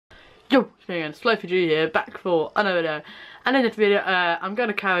Yo, Slothy G here, back for another video. And in this video, I'm going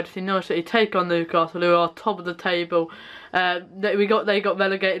to Carrow to see Norwich City take on Newcastle, who are top of the table. They got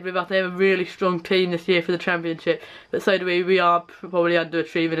relegated with us. They have a really strong team this year for the championship, but so do we. We are probably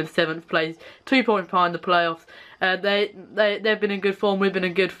underachieving in 7th place, 2 points behind the playoffs. They've been in good form. We've been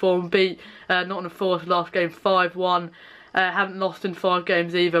in good form. Beat Nottingham Forest last game 5-1. Haven't lost in 5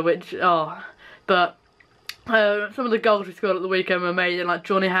 games either, which but. Some of the goals we scored at the weekend were amazing, like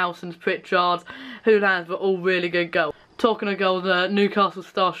Johnny Howson's, Pritchard's, Houlihan's were all really good goals. Talking of goals, Newcastle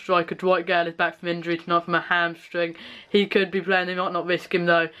star striker Dwight Gale is back from injury tonight from a hamstring. He could be playing, they might not risk him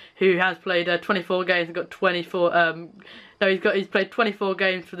though, who has played 24 games and got 24, he's played 24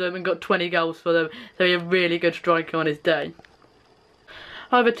 games for them and got 20 goals for them, so he's a really good striker on his day.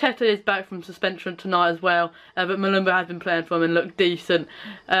 However, Tete is back from suspension tonight as well, but Malumba has been playing for him and looked decent.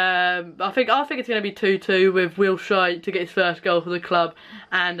 I think it's going to be 2-2 with Wilshire to get his first goal for the club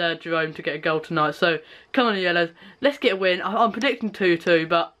and Jerome to get a goal tonight. So, come on, Yellows, let's get a win. I'm predicting 2-2,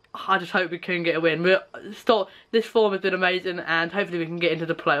 but I just hope we can get a win. This form has been amazing, and hopefully we can get into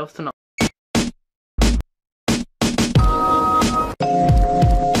the playoffs tonight.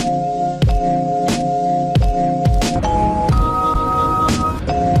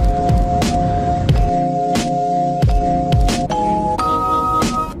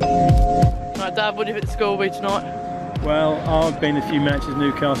 Dad, what do you think the score will be tonight? Well, I've been a few matches in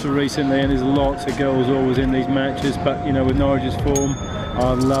Newcastle recently and there's lots of goals always in these matches, but you know, with Norwich's form,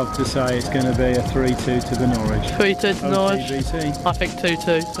 I'd love to say it's going to be a 3-2 to the Norwich. 3-2 to Norwich? OTBC. I think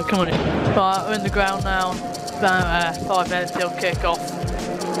 2-2, so come on in. Right, we're in the ground now, about 5 minutes till kick-off.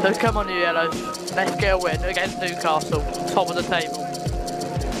 So come on you Yellows, let's get a win against Newcastle, top of the table.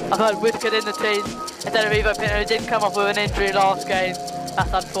 I've heard Whitaker in the team, and then he didn't come off with an injury last game.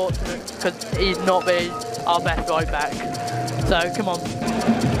 That's unfortunate because he's not been our best right back. So come on.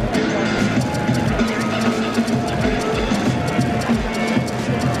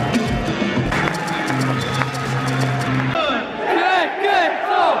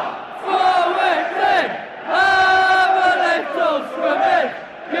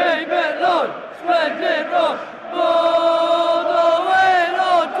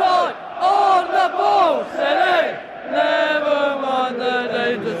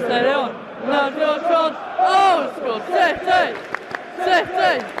 Oh, scored! 50!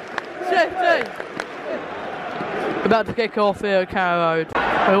 We're about to kick off here at Carrow Road.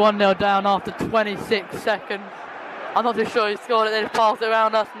 We're 1-0 down after 26 seconds. I'm not too sure he scored it, they just passed it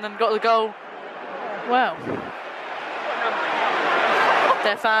around us and then got the goal. Well,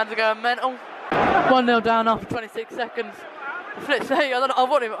 their fans are going mental. 1-0 down after 26 seconds. Flip say, I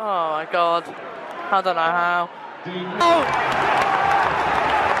want him. Oh my god. I don't know how. Oh!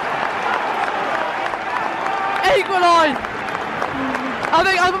 Equalised!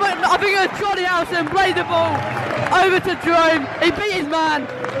 I think it was Johnny Howson played the ball over to Jerome. He beat his man,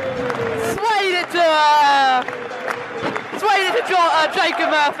 swayed it to Jacob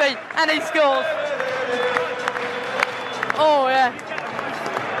Murphy, and he scores. Oh yeah!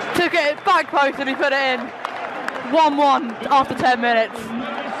 Took it back post and he put it in. 1-1 after 10 minutes.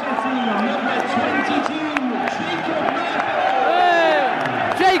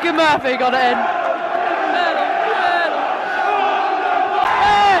 Jacob Murphy got it in.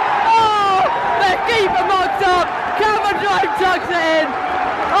 Keeper marked up, Carrow Road tucks it in.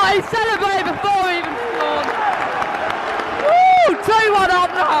 Oh, he celebrated before he even scored. Woo! 2-1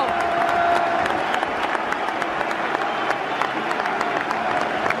 up now.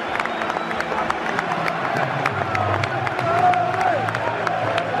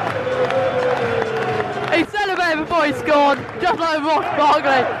 He celebrated before he scored, just like Ross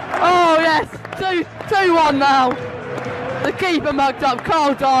Barkley. Oh yes, 2-1 now. The keeper mugged up,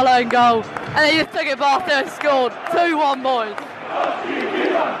 Carl Darlow in goal. And he just took it past there and scored. 2-1 boys.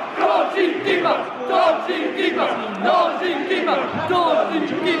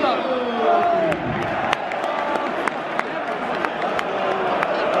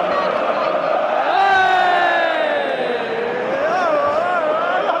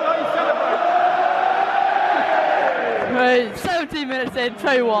 Hey, 17 minutes in,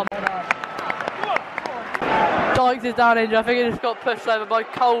 2-1. Dykes is down injured. I think he just got pushed over by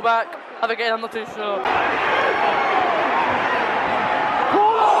Colback. I'm not too sure.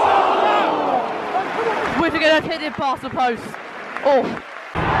 Whitaker gonna hit it past the post. Oh.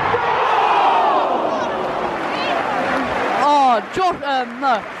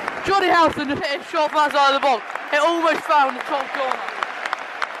 Johnny Howson just hit a shot from outside of the box. It almost found the top corner.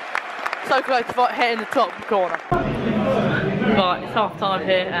 So close to hitting the top corner. Right, it's half time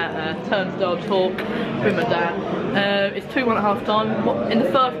here at Turnstile Talk with my dad. It's 2-1 at half time. In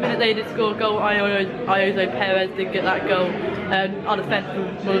the first minute they did score a goal. Iozo Perez did get that goal. Our defence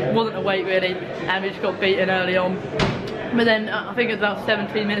wasn't awake really, and we just got beaten early on. But then I think it was about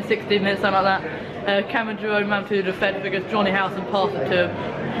 17 minutes, 16 minutes, something like that. Cameron Jerome ran through the defence because Johnny Howson passed it to him,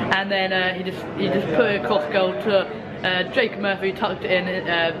 and then he just put it across goal to Jacob Murphy, tucked it in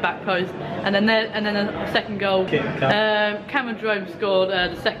back post, and then the second goal. Cameron Jerome scored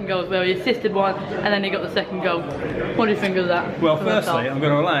the second goal as well. He assisted one, and then he got the second goal. What do you think of that? Well, firstly, I'm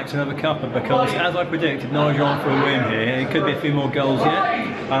going to relax and have a cuppa because, as I predicted, Norwich are on for a win here. It could be a few more goals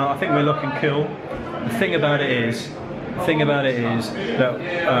yet. I think we're looking cool. The thing about it is that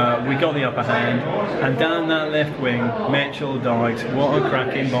we got the upper hand, and down that left wing, Mitchell Dykes, what a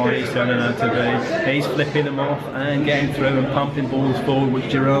cracking boy he's turning out to be. He's flipping them off and getting through and pumping balls forward, which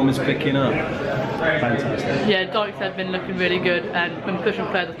Jerome is picking up. Fantastic. Yeah, Dykes has been looking really good and been pushing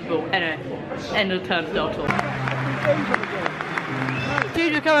players off the ball. Anyway, end of the Turnstile Talk.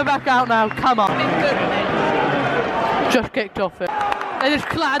 Ginger coming back out now, come on. Just kicked off it. They just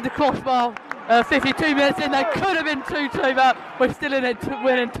clattered the crossbar. 52 minutes in, they could have been 2-2, but we're still in it,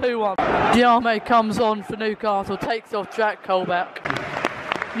 winning 2-1. Diame comes on for Newcastle, takes off Jack Colback.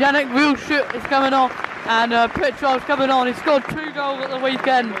 Yannick Wilshut is coming off, and Pritchard's coming on. He scored 2 goals at the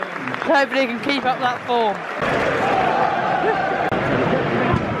weekend. Hopefully he can keep up that form.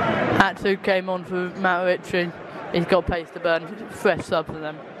 Atsu came on for Matt Ritchie. He's got pace to burn, fresh sub for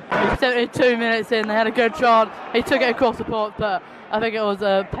them. 72 minutes in, they had a good chance. He took it across the pot, but I think it was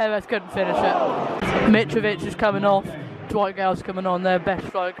Perez couldn't finish it. Mitrovic is coming off. Dwight Gale's coming on, their best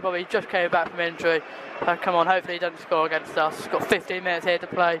striker, probably just came back from injury. Come on, hopefully he doesn't score against us. He's got 15 minutes here to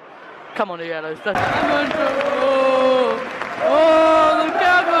play. Come on, the Yellows. Oh, the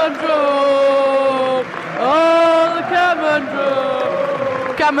Cameron draw! Oh, the Cameron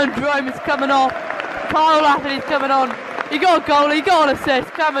draw! Cameron Jerome is coming off. Kyle Lafferty's coming on. He got a goal, he got an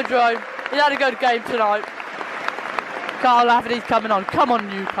assist. Cameron Jerome, he had a good game tonight. Carl Lafferty's coming on. Come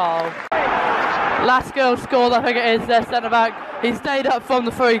on, you Carl. Lasker scored, I think it is, their centre back. He stayed up from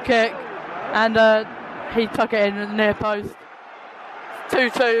the free kick and he took it in the near post.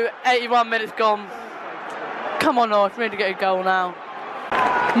 2-2, 81 minutes gone. Come on, Norwich, we need to get a goal now.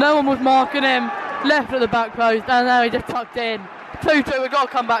 No one was marking him. Left at the back post, and now he just tucked it in. 2-2, we've got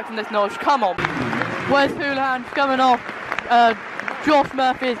to come back from this, Norwich. Come on. Where's Houlihan coming off? Josh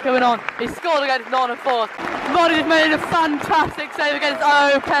Murphy is coming on. He scored against Nottingham Forest. Roddy has made a fantastic save against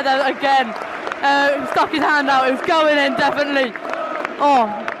Pedro again. He stuck his hand out. It was going in, definitely. Oh,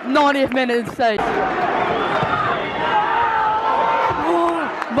 90th minute save.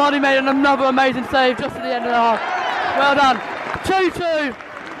 Roddy made another amazing save just at the end of the half. Well done. 2-2.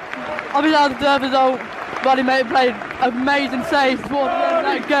 Obviously, that was the result. Roddy played amazing saves towards the end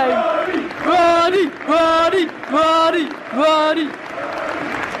of that game. Roddy.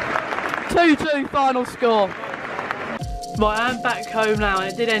 2-2 final score. Right, I'm back home now,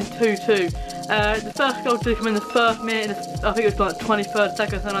 and it did end 2-2. The first goal did come in the first minute, I think it was like 23rd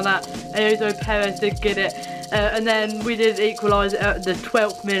second, something like that. Iozo Perez did get it, and then we did equalise it at the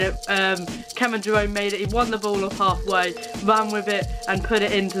 12th minute. Cameron Jerome made it. He won the ball off halfway, ran with it, and put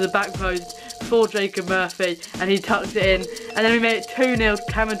it into the back post for Jacob Murphy, and he tucked it in. And then we made it 2-0.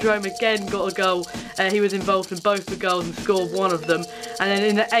 Cameron Jerome again got a goal. He was involved in both the goals and scored one of them. And then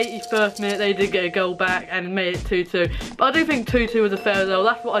in the 81st minute they did get a goal back and made it 2-2. But I do think 2-2 was a fair result.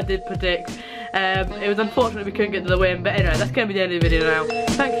 That's what I did predict. It was unfortunate we couldn't get to the win, but anyway, that's going to be the end of the video now.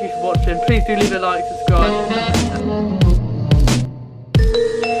 Thank you for watching. Please do leave a like, subscribe.